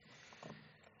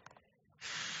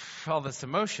all this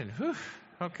emotion. Whew,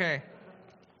 okay.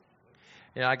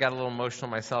 I got a little emotional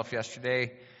myself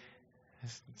yesterday.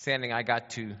 I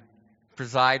got to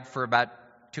preside for about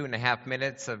 2.5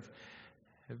 minutes of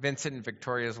Vincent and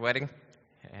Victoria's wedding.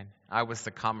 And I was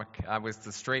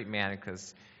the straight man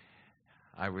because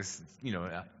I was,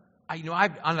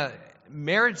 on a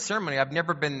marriage ceremony, I've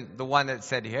never been the one that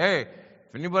said, hey,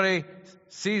 if anybody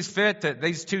sees fit that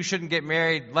these two shouldn't get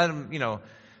married, let them,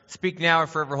 speak now or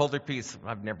forever hold their peace.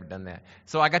 I've never done that.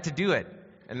 So I got to do it,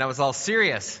 and I was all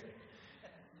serious.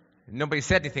 Nobody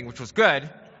said anything, which was good.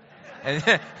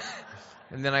 And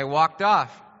then I walked off.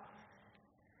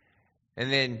 And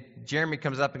then Jeremy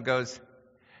comes up and goes,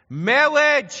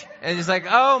 marriage! And he's like,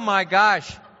 oh my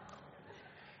gosh.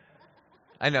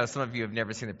 I know some of you have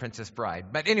never seen The Princess Bride.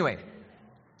 But anyway,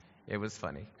 it was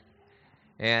funny.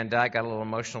 And I got a little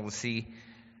emotional to see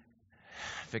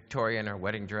Victoria in her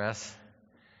wedding dress.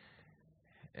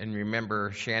 And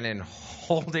remember Shannon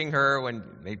holding her when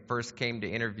they first came to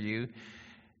interview.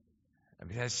 I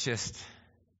mean, wasn't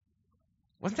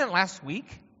that last week?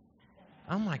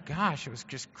 Oh my gosh, it was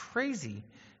just crazy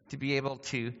to be able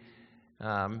to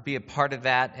be a part of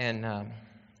that, and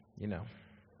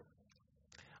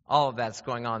all of that's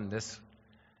going on this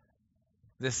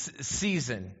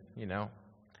season.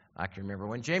 I can remember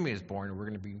when Jamie was born. We're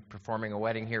going to be performing a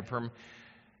wedding here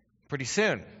pretty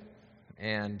soon,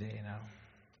 and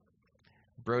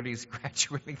Brody's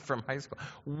graduating from high school.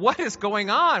 What is going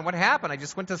on? What happened? I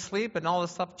just went to sleep, and all this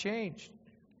stuff changed.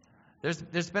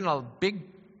 There's been a big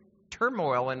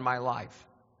turmoil in my life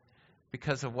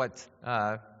because of what.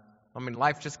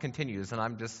 Life just continues, and I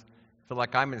feel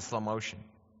like I'm in slow motion.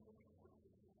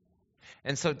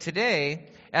 And so today,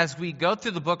 as we go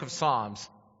through the book of Psalms,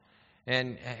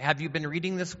 and have you been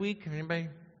reading this week? Anybody?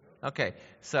 Okay,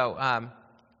 so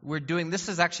this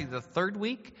is actually the third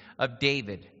week of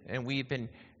David, and we've been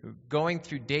going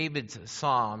through David's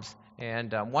Psalms,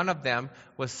 and one of them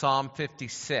was Psalm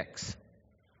 56.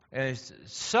 And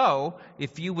so,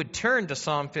 if you would turn to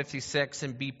Psalm 56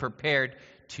 and be prepared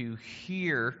to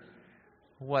hear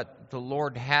what the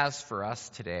Lord has for us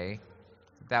today,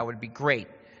 that would be great.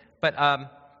 But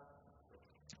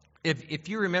if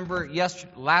you remember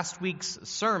last week's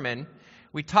sermon,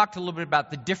 we talked a little bit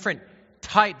about the different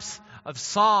types of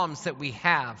psalms that we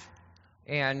have.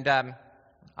 And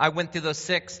I went through those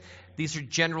 6. These are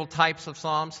general types of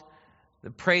psalms: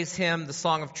 the praise hymn, the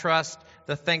song of trust,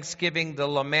 the thanksgiving, the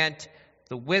lament,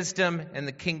 the wisdom, and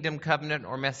the kingdom, covenant,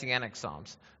 or messianic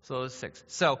psalms. So those 6.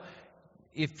 So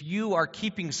if you are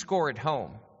keeping score at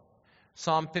home,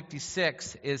 Psalm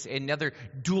 56 is another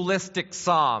dualistic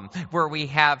psalm where we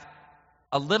have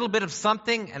a little bit of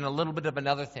something and a little bit of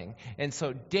another thing. And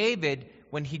so David,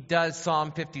 when he does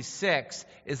Psalm 56,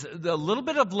 is a little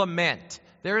bit of lament.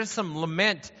 There is some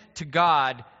lament to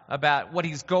God about what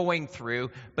he's going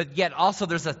through, but yet also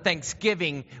there's a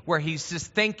thanksgiving where he's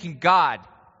just thanking God.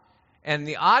 And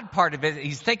the odd part of it,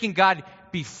 he's thanking God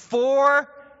before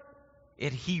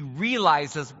he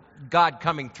realizes God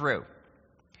coming through.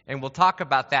 And we'll talk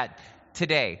about that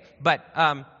today. But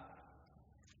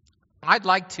I'd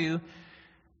like to,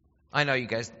 I know you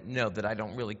guys know that I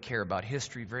don't really care about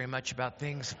history very much about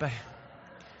things, but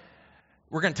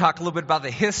we're going to talk a little bit about the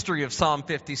history of Psalm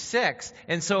 56.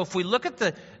 And so if we look at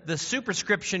the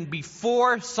superscription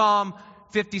before Psalm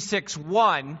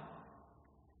 56:1,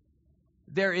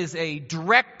 there is a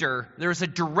direction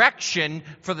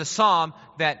for the psalm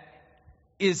that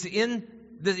is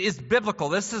biblical.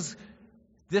 This is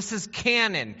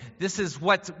canon. This is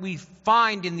what we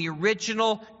find in the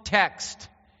original text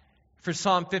for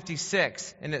Psalm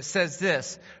 56. And it says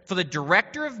this: for the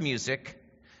director of music,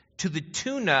 to the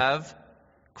tune of,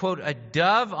 quote, a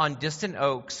dove on distant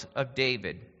oaks of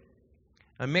David,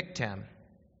 a miktam,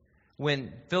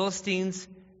 when Philistines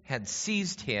had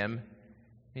seized him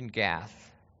in Gath.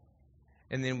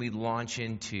 And then we launch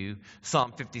into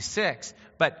Psalm 56.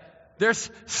 But there's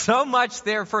so much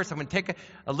there first. I'm going to take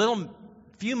a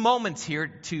few moments here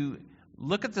to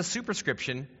look at the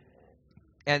superscription,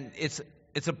 and it's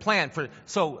a plan for.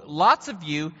 So lots of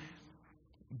you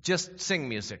just sing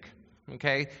music,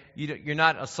 okay? You're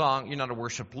not a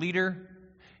worship leader.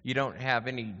 You don't have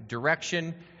any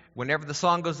direction. Whenever the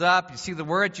song goes up, you see the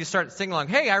words, you start singing along.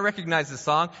 Hey, I recognize this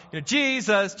song.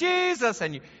 Jesus, Jesus,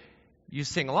 and you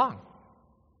sing along.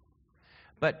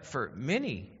 But for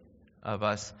many of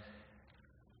us,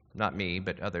 not me,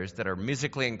 but others that are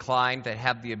musically inclined, that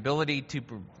have the ability to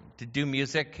do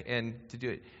music and to do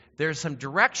it, there's some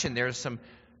direction, there's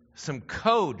some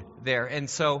code there. And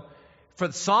so for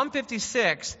Psalm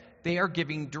 56, they are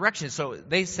giving direction. So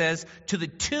they says, to the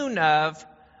tune of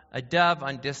a dove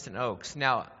on distant oaks.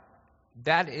 Now,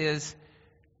 That is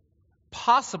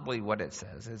possibly what it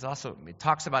says. It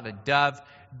talks about a dove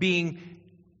being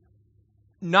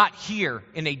not here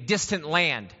in a distant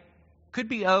land. Could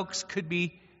be oaks, could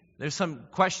be, there's some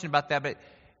question about that, but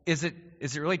is it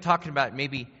really talking about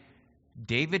maybe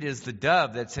David is the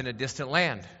dove that's in a distant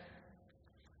land?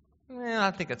 Well,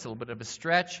 I think that's a little bit of a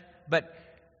stretch, but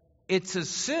it's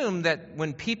assumed that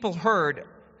when people heard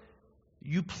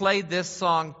you play this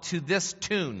song to this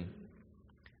tune,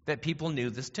 that people knew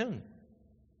this tune.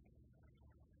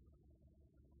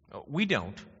 We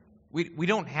don't. We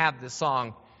don't have this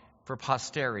song for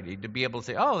posterity to be able to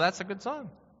say, oh, that's a good song.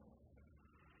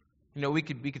 We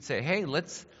could say, hey,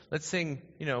 let's sing,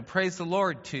 praise the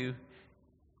Lord to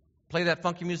play that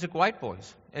funky music, White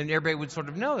Boys. And everybody would sort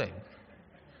of know that.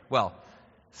 Well,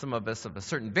 some of us of a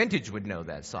certain vintage would know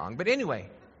that song. But anyway,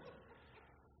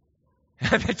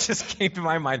 that just came to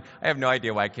my mind. I have no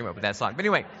idea why I came up with that song. But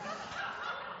anyway.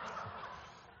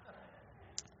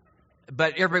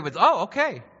 But everybody was, oh,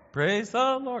 okay. Praise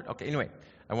the Lord. Okay, anyway,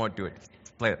 I won't do it.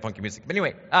 Play that funky music. But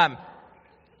anyway,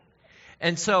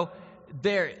 and so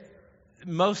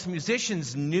most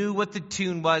musicians knew what the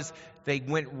tune was. They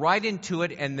went right into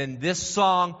it, and then this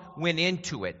song went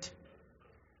into it.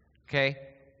 Okay?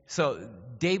 So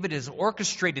David has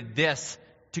orchestrated this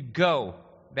to go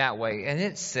that way. And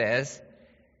it says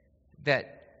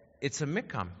that it's a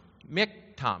miktam.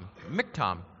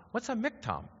 Miktam. What's a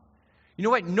miktam? You know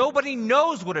what? Nobody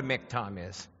knows what a miktam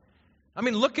is.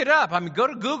 Look it up. Go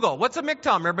to Google. What's a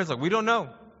miktam? Everybody's like, we don't know.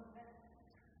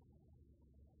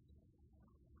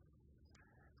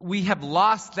 We have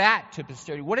lost that to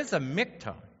posterity. What is a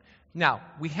miktam? Now,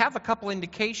 we have a couple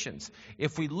indications.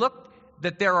 If we look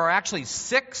that there are actually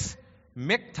 6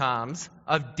 miktams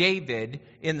of David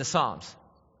in the Psalms.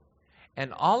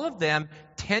 And all of them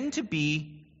tend to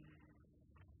be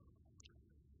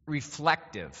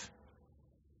reflective.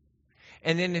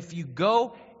 And then if you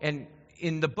go and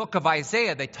in the book of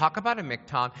Isaiah, they talk about a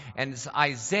miktam, and it's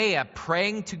Isaiah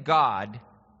praying to God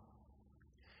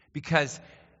because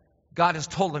God has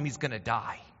told him he's going to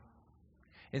die.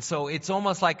 And so it's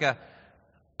almost like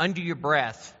under your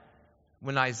breath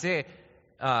when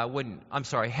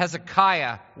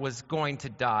Hezekiah was going to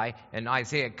die and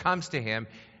Isaiah comes to him,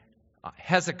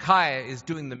 Hezekiah is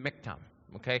doing the miktam.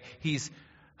 Okay? He's,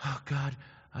 oh God,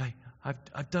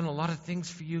 I've done a lot of things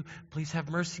for you. Please have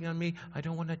mercy on me. I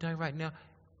don't want to die right now.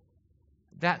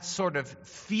 That sort of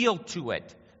feel to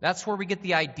it. That's where we get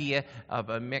the idea of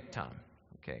a miktam.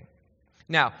 Okay.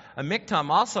 Now, a miktam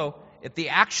also, if the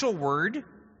actual word,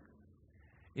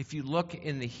 if you look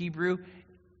in the Hebrew,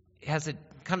 it has a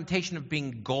connotation of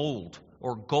being gold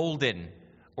or golden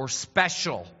or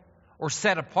special or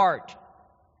set apart.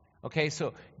 Okay,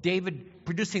 so David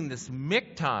producing this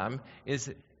miktam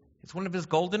it's one of his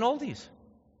golden oldies,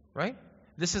 right?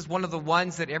 This is one of the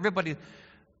ones that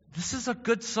this is a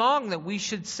good song that we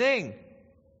should sing.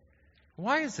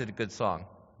 Why is it a good song?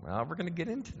 Well, we're going to get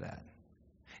into that.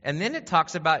 And then it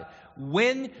talks about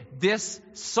when this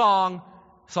song,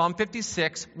 Psalm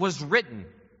 56, was written.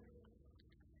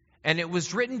 And it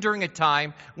was written during a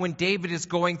time when David is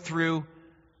going through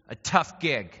a tough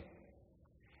gig.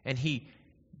 And he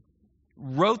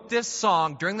wrote this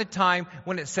song during the time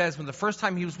when it says, when the first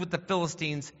time he was with the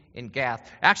Philistines in Gath.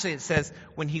 Actually, it says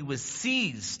when he was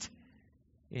seized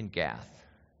in Gath.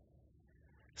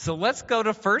 So let's go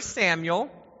to 1 Samuel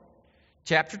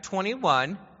chapter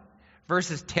 21,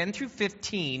 verses 10 through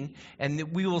 15,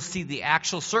 and we will see the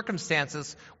actual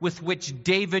circumstances with which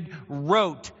David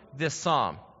wrote this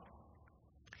psalm.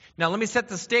 Now, let me set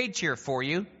the stage here for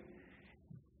you.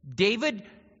 David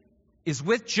is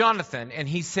with Jonathan, and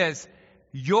he says,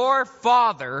 your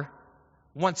father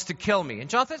wants to kill me. And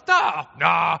Jonathan says,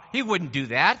 no, he wouldn't do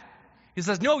that. He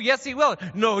says, no, yes, he will.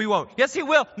 No, he won't. Yes, he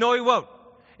will. No, he won't.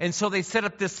 And so they set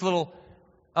up this little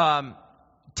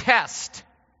test.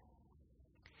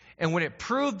 And when it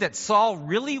proved that Saul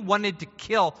really wanted to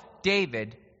kill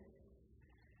David,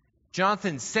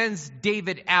 Jonathan sends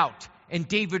David out, and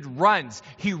David runs.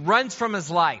 He runs from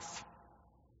his life.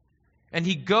 And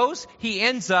he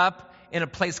ends up in a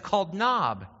place called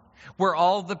Nob, where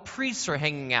all the priests are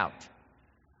hanging out.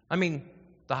 The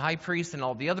high priest and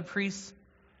all the other priests,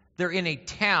 they're in a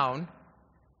town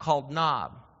called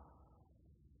Nob.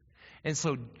 And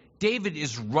so David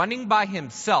is running by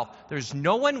himself. There's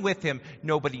no one with him.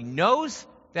 Nobody knows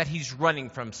that he's running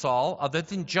from Saul other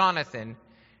than Jonathan.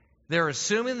 They're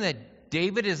assuming that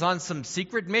David is on some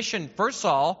secret mission for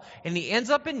Saul, and he ends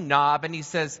up in Nob, and he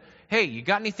says, hey, you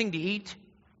got anything to eat?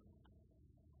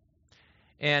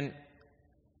 And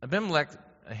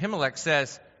Ahimelech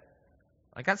says,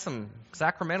 I got some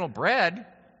sacramental bread.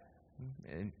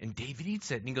 And David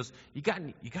eats it. And he goes, you got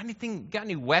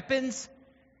any weapons?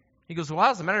 He goes, well,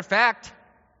 as a matter of fact,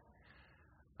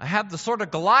 I have the sword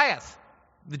of Goliath,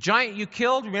 the giant you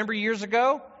killed, remember years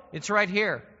ago? It's right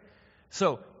here.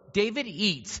 So David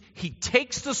eats, he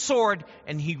takes the sword,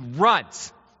 and he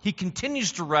runs. He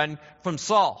continues to run from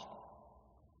Saul.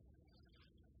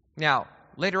 Now,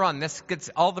 later on, this gets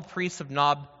all the priests of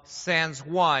Nob sans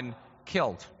one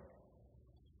killed.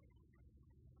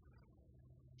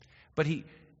 But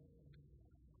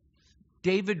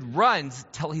David runs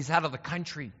till he's out of the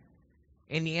country,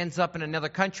 and he ends up in another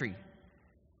country.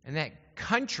 And that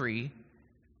country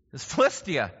is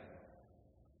Philistia.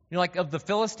 Like of the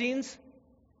Philistines,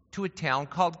 to a town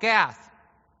called Gath.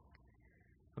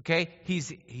 Okay,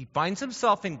 he finds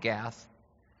himself in Gath.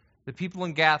 The people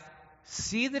in Gath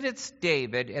see that it's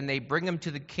David, and they bring him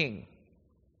to the king,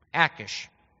 Achish.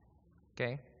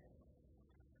 Okay,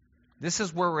 this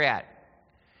is where we're at.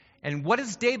 And what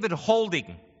is David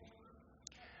holding?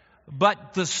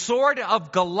 But the sword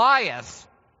of Goliath,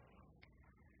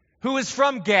 who is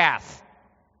from Gath,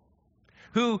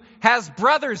 who has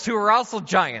brothers who are also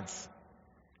giants.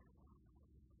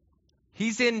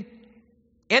 He's in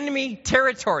enemy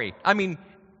territory. I mean,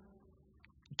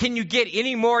 can you get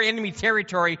any more enemy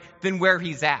territory than where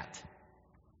he's at?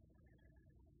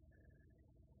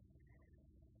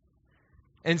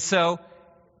 And so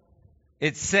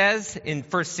it says in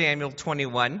 1 Samuel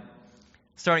 21,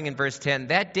 starting in verse 10,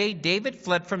 that day David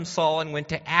fled from Saul and went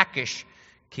to Achish,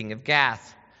 king of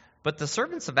Gath. But the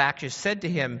servants of Achish said to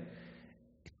him,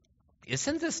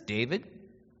 isn't this David,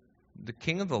 the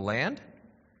king of the land?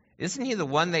 Isn't he the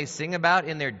one they sing about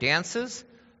in their dances?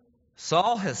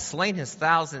 Saul has slain his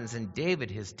thousands and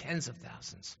David his tens of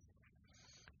thousands.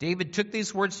 David took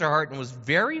these words to heart and was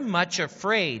very much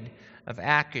afraid of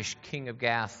Achish, king of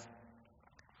Gath.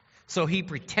 So he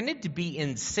pretended to be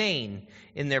insane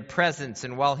in their presence,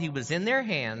 and while he was in their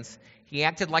hands, he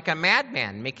acted like a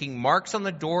madman, making marks on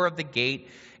the door of the gate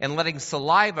and letting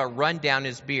saliva run down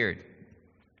his beard.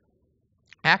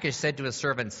 Achish said to his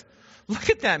servants, look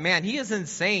at that man, he is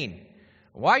insane.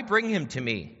 Why bring him to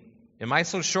me? Am I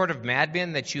so short of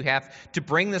madmen that you have to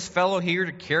bring this fellow here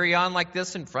to carry on like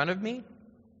this in front of me?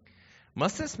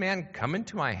 Must this man come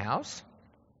into my house?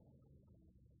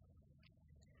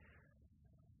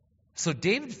 So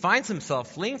David finds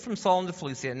himself fleeing from Saul into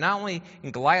Philistia, not only in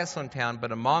Goliath's hometown,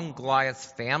 but among Goliath's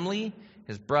family,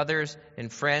 his brothers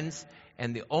and friends.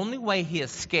 And the only way he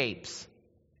escapes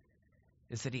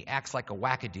is that he acts like a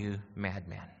wackadoo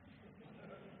madman.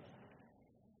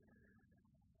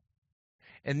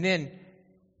 And then,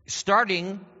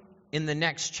 starting in the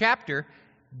next chapter,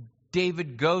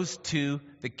 David goes to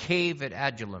the cave at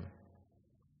Adullam,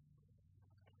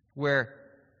 where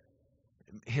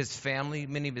his family,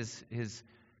 many of his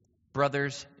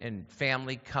brothers and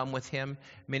family come with him.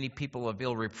 Many people of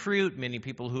ill repute, many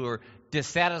people who are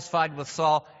dissatisfied with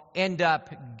Saul end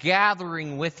up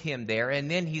gathering with him there, and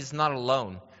then he's not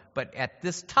alone. But at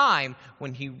this time,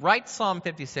 when he writes Psalm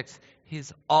 56,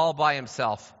 he's all by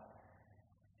himself.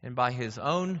 And by his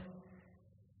own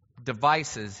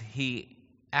devices, he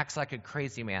acts like a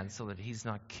crazy man so that he's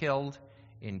not killed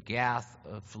in Gath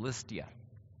of Philistia.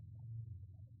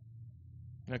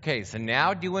 Okay, so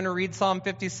now do you want to read Psalm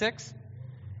 56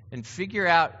 and figure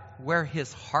out where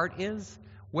his heart is,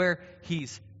 where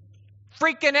he's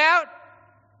freaking out?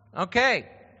 Okay,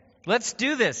 let's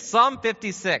do this. Psalm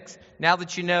 56, now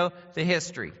that you know the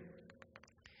history.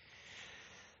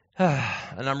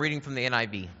 And I'm reading from the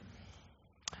NIV.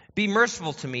 Be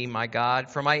merciful to me, my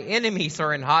God, for my enemies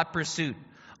are in hot pursuit.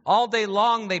 All day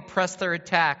long they press their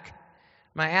attack.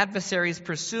 My adversaries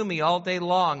pursue me all day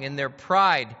long. In their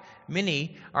pride,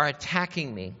 many are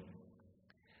attacking me.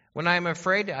 When I am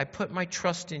afraid, I put my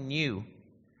trust in you,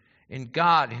 in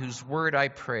God, whose word I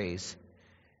praise.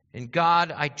 In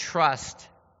God I trust,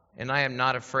 and I am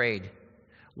not afraid.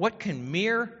 What can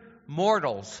mere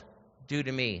mortals do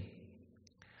to me?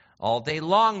 All day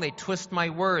long they twist my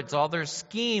words. All their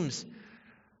schemes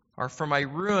are for my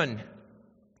ruin.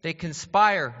 They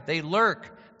conspire, they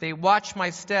lurk, they watch my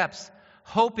steps,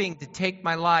 hoping to take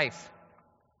my life.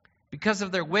 Because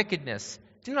of their wickedness,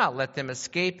 do not let them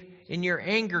escape. In your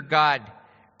anger, God,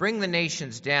 bring the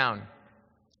nations down.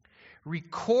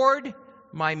 Record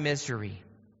my misery.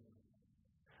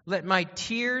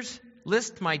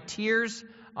 List my tears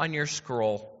on your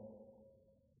scroll.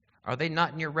 Are they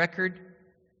not in your record?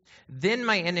 Then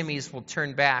my enemies will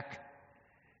turn back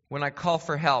when I call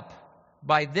for help.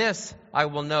 By this I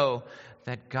will know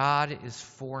that God is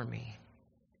for me.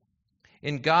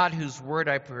 In God whose word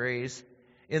I praise,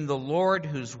 in the Lord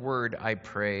whose word I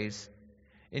praise.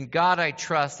 In God I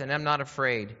trust and am not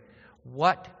afraid.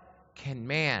 what can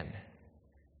man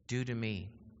do to me?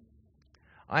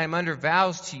 I am under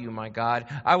vows to you, my God.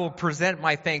 I will present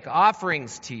my thank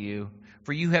offerings to you,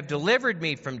 for you have delivered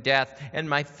me from death and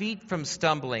my feet from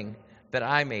stumbling, that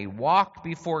I may walk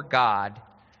before God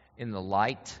in the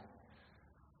light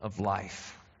of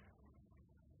life.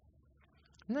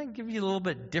 Doesn't that give you a little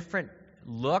bit different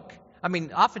look? I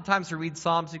mean, oftentimes we read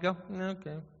Psalms, you go,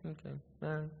 okay, all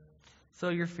right. So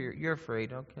you're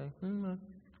afraid, okay.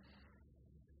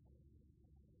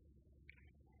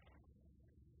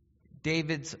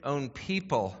 David's own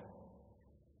people,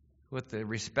 with the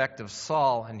respect of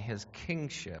Saul and his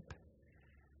kingship,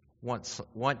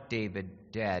 want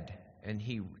David dead. And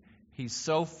he's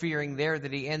so fearing there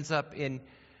that he ends up in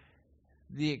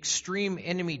the extreme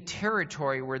enemy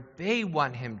territory where they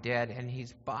want him dead, and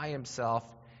he's by himself.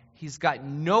 He's got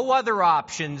no other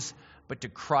options but to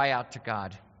cry out to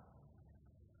God.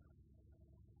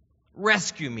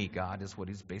 Rescue me, God, is what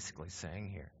he's basically saying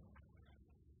here.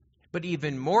 But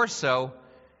even more so,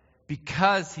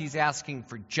 because he's asking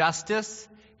for justice,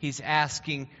 he's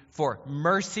asking for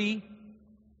mercy.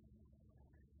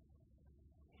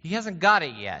 He hasn't got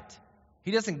it yet.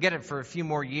 He doesn't get it for a few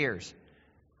more years.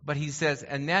 But he says,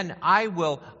 and then I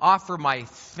will offer my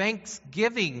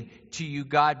thanksgiving to you,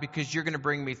 God, because you're going to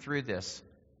bring me through this.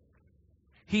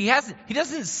 He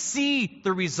doesn't see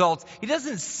the results. He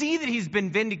doesn't see that he's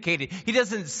been vindicated. He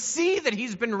doesn't see that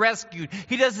he's been rescued.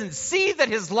 He doesn't see that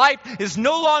his life is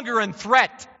no longer in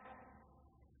threat.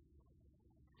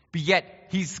 But yet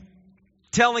he's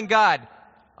telling God,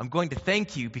 I'm going to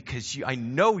thank you because I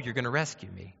know you're going to rescue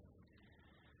me.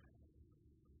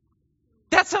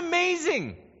 That's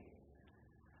amazing.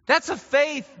 That's a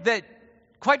faith that,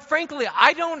 quite frankly,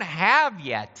 I don't have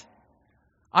yet.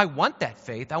 I want that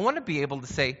faith. I want to be able to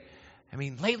say,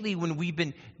 lately when we've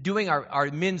been doing our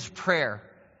men's prayer,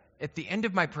 at the end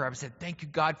of my prayer, I've said, thank you,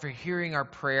 God, for hearing our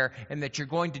prayer and that you're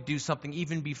going to do something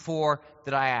even before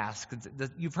that I ask.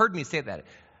 You've heard me say that.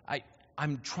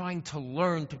 I'm trying to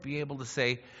learn to be able to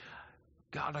say,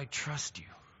 God, I trust you.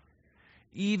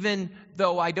 Even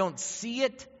though I don't see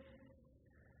it,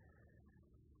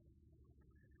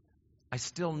 I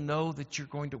still know that you're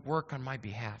going to work on my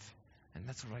behalf. And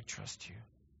that's what I trust you.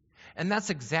 And that's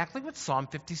exactly what Psalm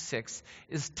 56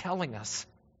 is telling us.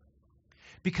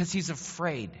 Because he's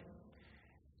afraid.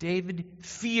 David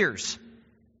fears.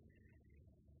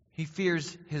 He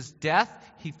fears his death.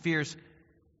 He fears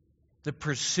the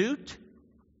pursuit.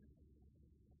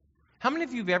 How many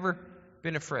of you have ever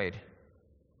been afraid?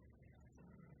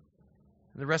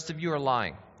 The rest of you are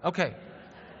lying. Okay.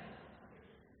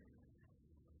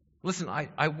 Listen,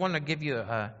 I want to give you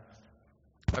a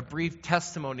brief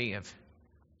testimony of.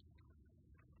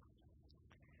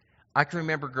 I can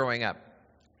remember growing up,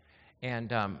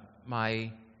 and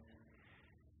my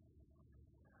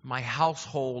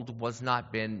household was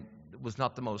not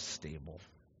the most stable.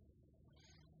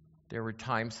 There were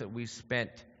times that we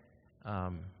spent,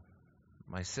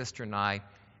 my sister and I,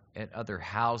 at other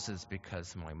houses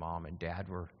because my mom and dad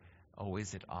were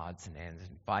always at odds and ends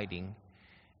and fighting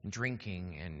and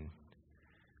drinking, and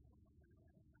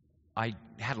I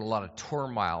had a lot of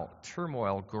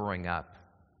turmoil growing up.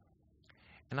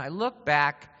 And I look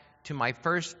back to my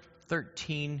first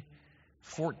 13,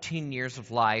 14 years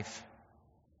of life,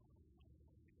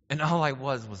 and all I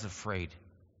was afraid.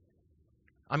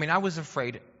 I was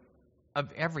afraid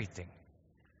of everything.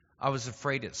 I was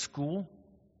afraid at school.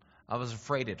 I was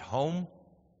afraid at home.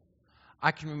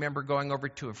 I can remember going over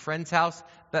to a friend's house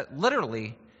that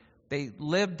literally they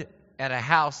lived at a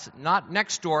house, not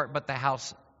next door, but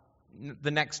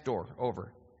the next door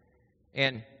over.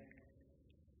 And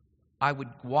I would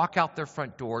walk out their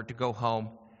front door to go home,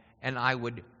 and I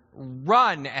would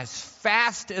run as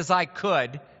fast as I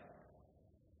could,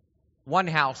 one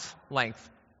house length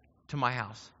to my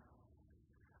house.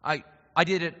 I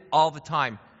did it all the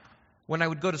time. When I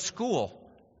would go to school,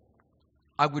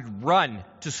 I would run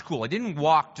to school. I didn't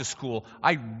walk to school.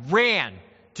 I ran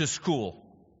to school.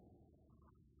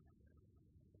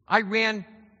 I ran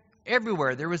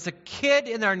everywhere. There was a kid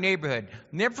in our neighborhood.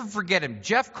 Never forget him,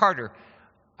 Jeff Carter.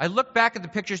 I look back at the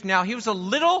pictures now. He was a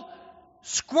little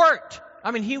squirt.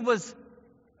 I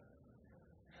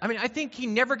think he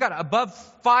never got above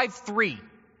 5'3".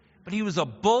 But he was a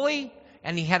bully,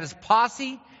 and he had his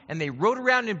posse, and they rode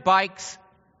around in bikes.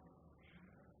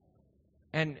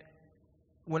 And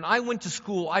when I went to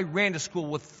school, I ran to school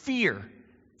with fear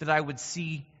that I would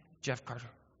see Jeff Carter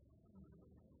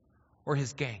or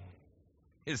his gang.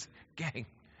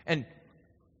 And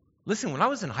listen, when I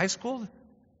was in high school,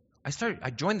 I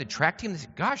joined the track team. They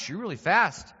said, gosh, you're really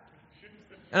fast.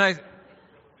 And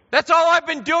That's all I've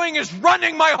been doing is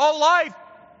running my whole life.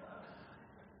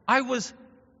 I was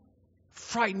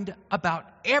frightened about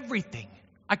everything.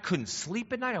 I couldn't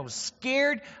sleep at night. I was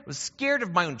scared. I was scared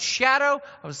of my own shadow.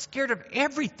 I was scared of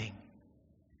everything.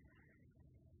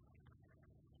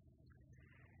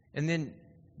 And then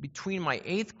between my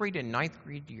 8th grade and 9th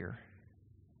grade year,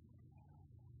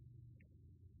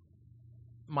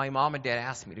 my mom and dad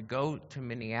asked me to go to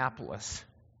Minneapolis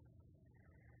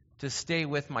to stay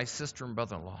with my sister and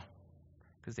brother-in-law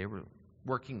because they were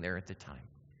working there at the time.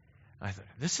 And I thought,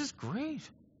 this is great.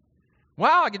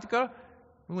 Wow, I get to go.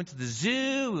 We went to the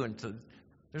zoo.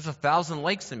 There's 1,000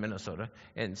 lakes in Minnesota.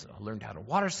 And so I learned how to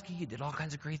water ski, did all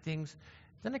kinds of great things.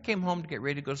 Then I came home to get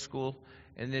ready to go to school.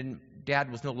 And then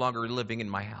Dad was no longer living in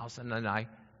my house. And then I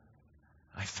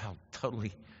felt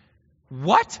totally,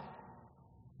 what?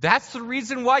 That's the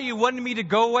reason why you wanted me to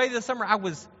go away this summer? I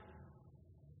was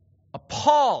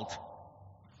appalled.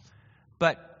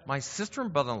 But my sister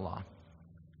and brother-in-law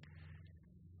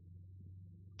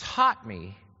taught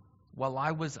me while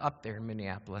I was up there in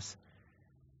Minneapolis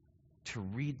to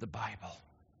read the Bible.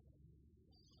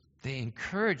 They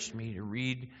encouraged me to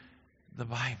read the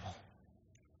Bible.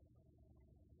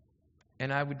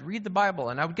 And I would read the Bible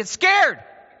and I would get scared.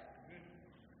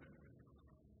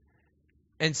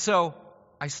 And so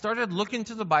I started looking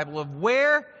through the Bible of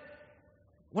what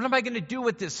am I going to do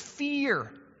with this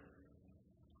fear?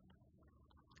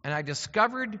 And I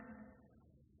discovered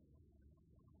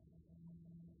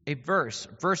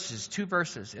two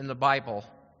verses in the Bible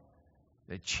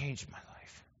that changed my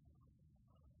life.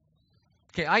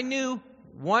 Okay, I knew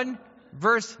one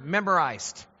verse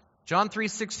memorized. John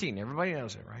 3:16. Everybody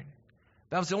knows it, right?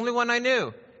 That was the only one I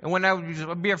knew. And when I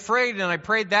would be afraid and I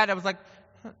prayed that, I was like,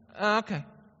 okay.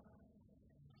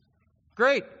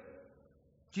 Great.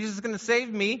 Jesus is going to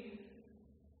save me.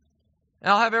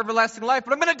 And I'll have everlasting life,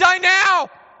 but I'm going to die now.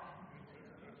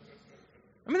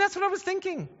 I mean, that's what I was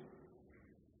thinking.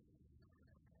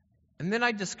 And then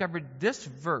I discovered this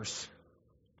verse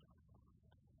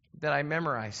that I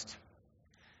memorized.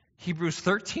 Hebrews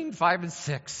 13:5 and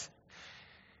 6.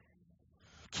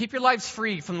 Keep your lives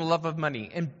free from the love of money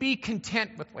and be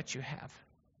content with what you have.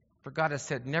 For God has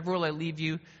said, never will I leave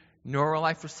you, nor will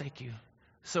I forsake you.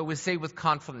 So we say with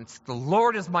confidence, the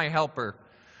Lord is my helper.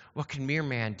 What can mere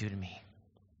man do to me?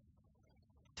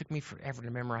 It took me forever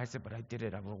to memorize it, but I did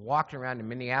it. I was walking around in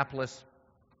Minneapolis,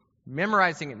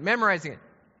 memorizing it, and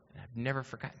I've never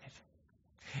forgotten it.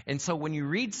 And so when you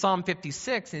read Psalm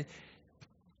 56,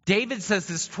 David says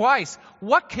this twice,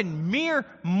 what can mere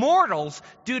mortals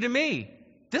do to me?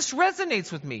 This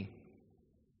resonates with me.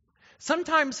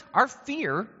 Sometimes our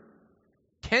fear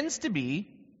tends to be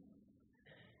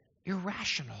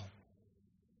irrational.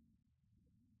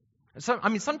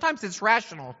 Sometimes it's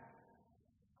rational,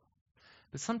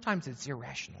 but sometimes it's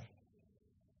irrational.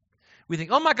 We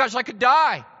think, oh my gosh, I could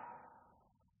die.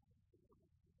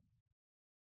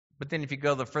 But then if you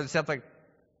go the further step, like,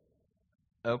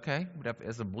 okay, but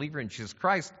as a believer in Jesus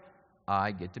Christ,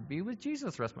 I get to be with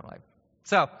Jesus the rest of my life.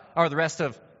 Or the rest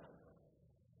of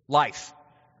life.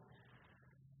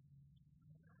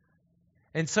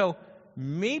 And so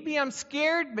maybe I'm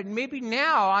scared, but maybe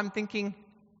now I'm thinking,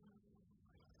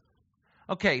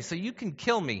 okay, so you can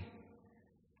kill me.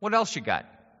 What else you got?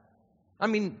 I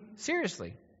mean,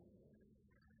 seriously.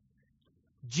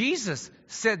 Jesus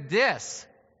said this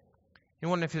in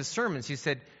one of his sermons. He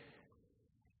said,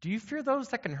 do you fear those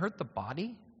that can hurt the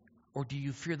body, or do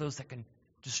you fear those that can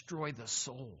destroy the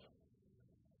soul?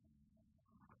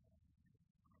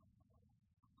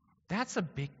 That's a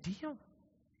big deal.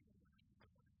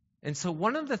 And so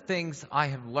one of the things I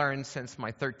have learned since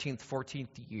my 13th, 14th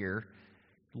year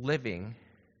living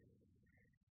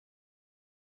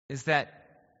is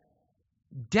that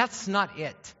death's not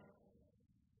it.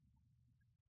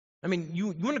 I mean, you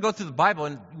want to go through the Bible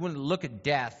and you want to look at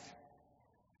death.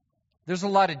 There's a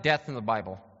lot of death in the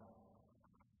Bible.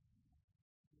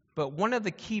 But one of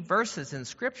the key verses in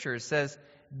Scripture says,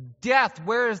 death,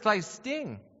 where is thy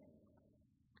sting?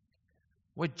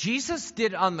 What Jesus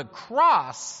did on the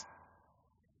cross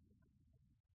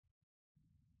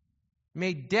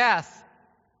made death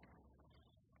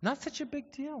not such a big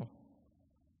deal.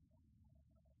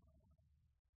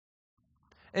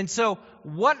 And so,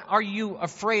 what are you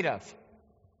afraid of?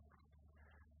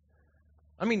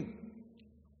 I mean,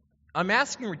 I'm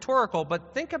asking rhetorical,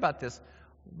 but think about this.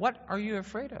 What are you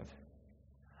afraid of?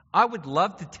 I would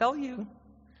love to tell you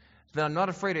that I'm not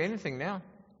afraid of anything now.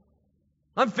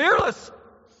 I'm fearless.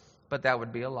 But that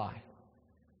would be a lie.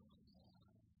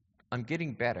 I'm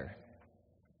getting better.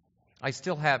 I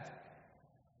still have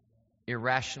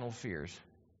irrational fears.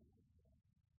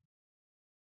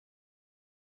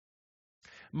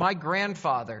 My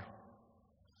grandfather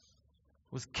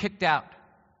was kicked out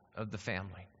of the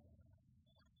family.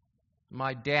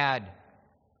 My dad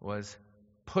was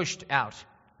pushed out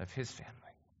of his family.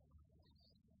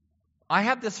 I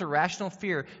have this irrational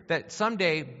fear that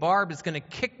someday Barb is going to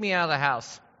kick me out of the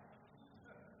house.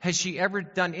 Has she ever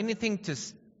done anything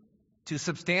to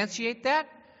substantiate that?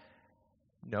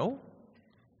 No.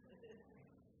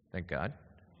 Thank God.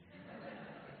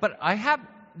 But I have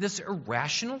this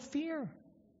irrational fear.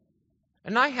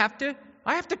 And I have to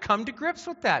come to grips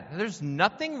with that. There's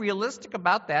nothing realistic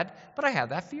about that, but I have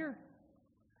that fear.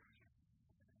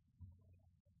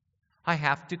 I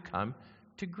have to come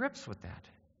to grips with that.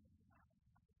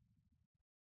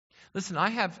 Listen, I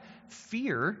have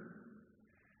fear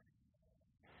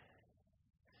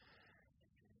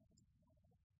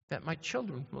that my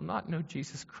children will not know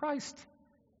Jesus Christ.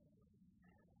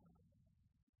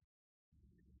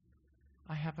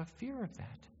 I have a fear of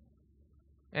that.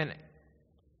 And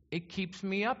it keeps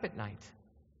me up at night.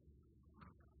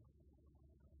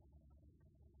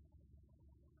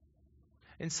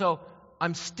 And so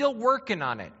I'm still working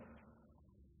on it.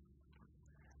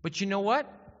 But you know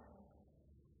what?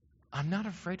 I'm not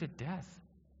afraid of death.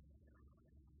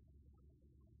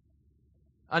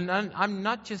 And I'm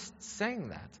not just saying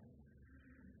that.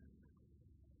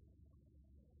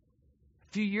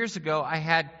 A few years ago, I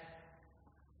had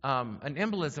an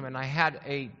embolism, and I had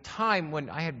a time when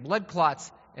I had blood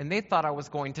clots, and they thought I was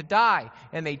going to die.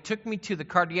 And they took me to the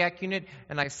cardiac unit,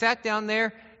 and I sat down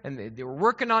there, and they were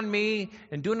working on me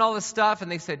and doing all this stuff,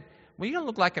 and they said, well, you don't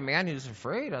look like a man who's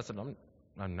afraid. I said,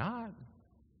 I'm not.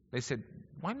 They said,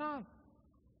 why not?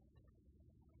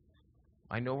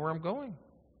 I know where I'm going.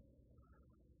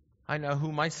 I know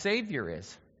who my Savior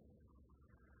is.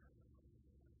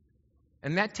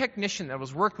 And that technician that I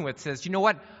was working with says, you know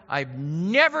what? I've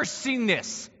never seen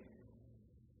this.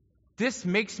 This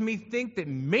makes me think that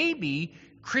maybe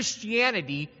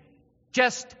Christianity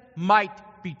just might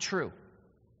be true.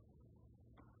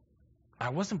 I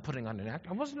wasn't putting on an act.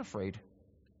 I wasn't afraid.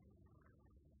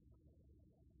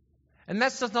 And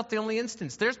that's just not the only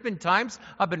instance. There's been times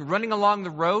I've been running along the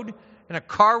road and a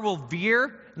car will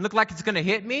veer and look like it's going to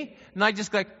hit me, and I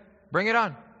just bring it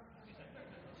on.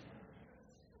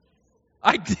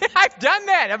 I've done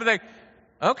that. I'm like,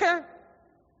 okay.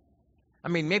 I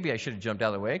mean, maybe I should have jumped out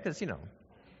of the way because,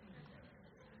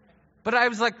 But I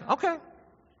was like, okay.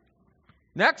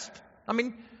 Next. I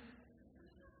mean,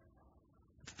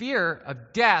 fear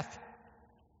of death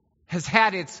has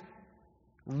had its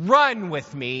run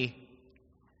with me,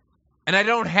 and I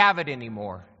don't have it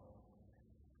anymore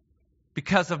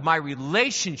because of my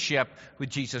relationship with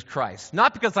Jesus Christ.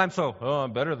 Not because I'm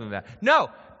better than that. No,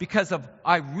 because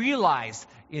I realized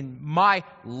in my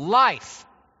life,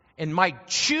 in my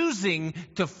choosing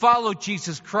to follow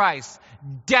Jesus Christ,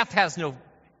 death has no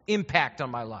impact on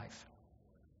my life.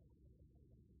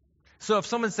 So if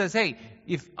someone says, hey,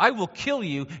 if I will kill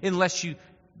you unless you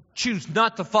choose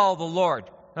not to follow the Lord,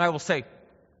 and I will say,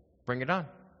 bring it on.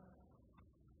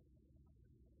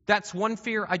 That's one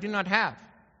fear I do not have.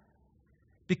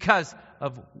 Because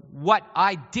of what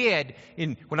I did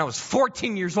when I was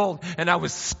 14 years old, and I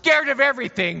was scared of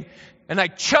everything, and I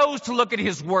chose to look at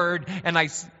His Word, and I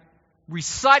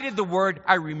recited the Word.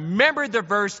 I remembered the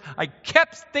verse. I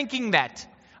kept thinking that.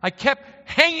 I kept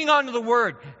hanging on to the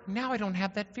Word. Now I don't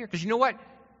have that fear. Because you know what?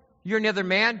 You're another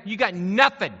man. You got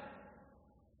nothing.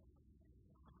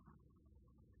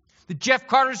 The Jeff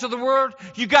Carters of the world,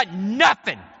 you got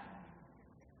nothing.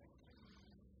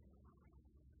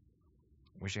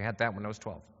 Wish I had that when I was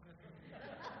 12.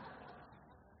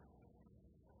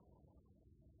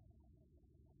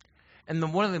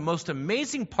 And one of the most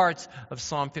amazing parts of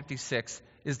Psalm 56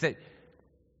 is that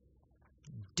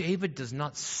David does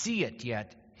not see it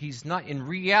yet. He's not in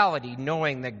reality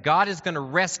knowing that God is going to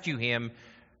rescue him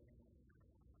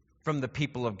from the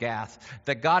people of Gath,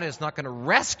 that God is not going to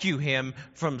rescue him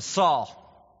from Saul.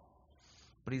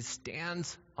 But he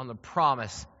stands on the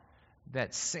promise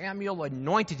that Samuel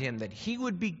anointed him, that he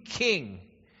would be king.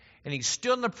 And he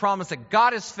stood on the promise that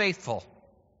God is faithful.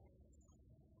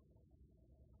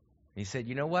 He said,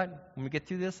 you know what? When we get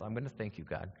through this, I'm going to thank you,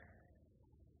 God.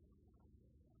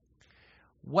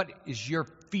 What is your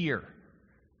fear?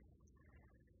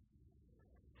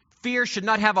 Fear should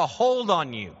not have a hold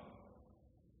on you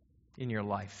in your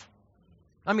life.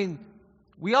 I mean,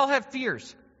 we all have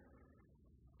fears.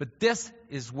 But this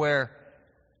is where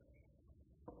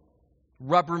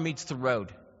rubber meets the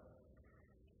road.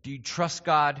 Do you trust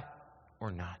God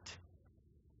or not?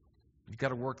 You've got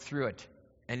to work through it.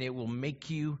 And it will make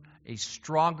you a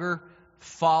stronger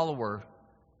follower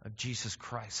of Jesus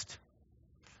Christ.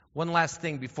 One last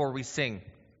thing before we sing.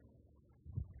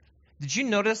 Did you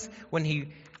notice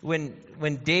when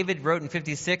David wrote in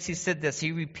 56, he said this,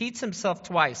 he repeats himself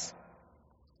twice.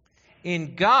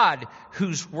 In God,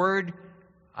 whose word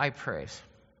I praise.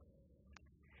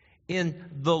 In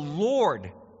the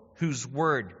Lord, whose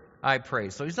word I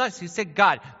praise. So he said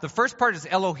God. The first part is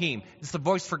Elohim. It's the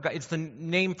voice for God. It's the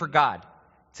name for God.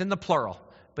 It's in the plural.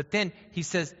 But then he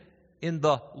says, in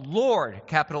the Lord,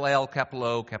 capital L, capital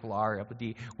O, capital R, capital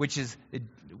D, which is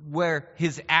where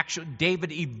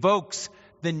David evokes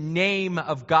the name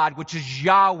of God, which is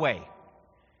Yahweh.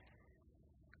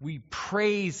 We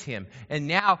praise him. And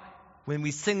now, when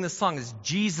we sing this song, is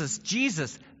Jesus,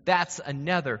 Jesus, that's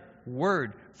another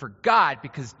word for God,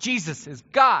 because Jesus is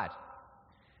God.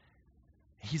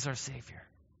 He's our Savior.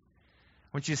 I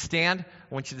want you to stand.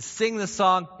 I want you to sing the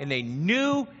song in a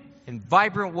new and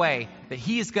vibrant way,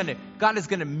 that God is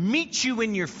going to meet you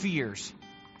in your fears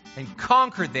and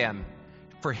conquer them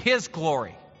for his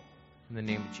glory. In the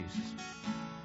name of Jesus.